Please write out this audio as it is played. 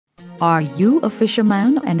Are you a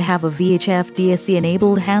fisherman and have a VHF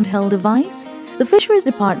DSC-enabled handheld device? The Fisheries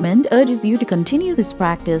Department urges you to continue this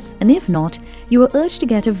practice, and if not, you are urged to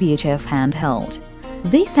get a VHF handheld.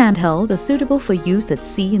 These handhelds are suitable for use at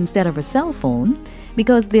sea instead of a cell phone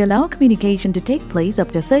because they allow communication to take place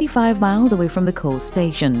up to 35 miles away from the coast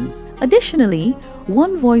station. Additionally,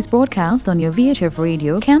 one voice broadcast on your VHF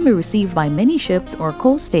radio can be received by many ships or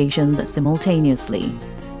coast stations simultaneously.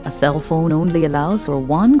 A cell phone only allows for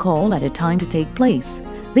one call at a time to take place.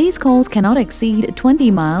 These calls cannot exceed 20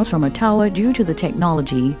 miles from a tower due to the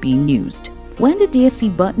technology being used. When the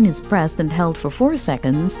DSC button is pressed and held for 4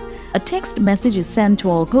 seconds, a text message is sent to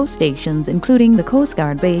all coast stations, including the Coast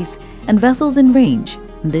Guard base and vessels in range.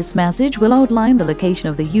 This message will outline the location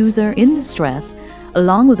of the user in distress,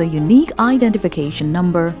 along with a unique identification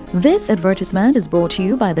number. This advertisement is brought to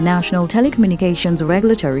you by the National Telecommunications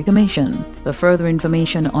Regulatory Commission. For further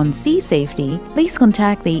information on sea safety, please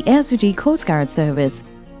contact the SUG Coast Guard Service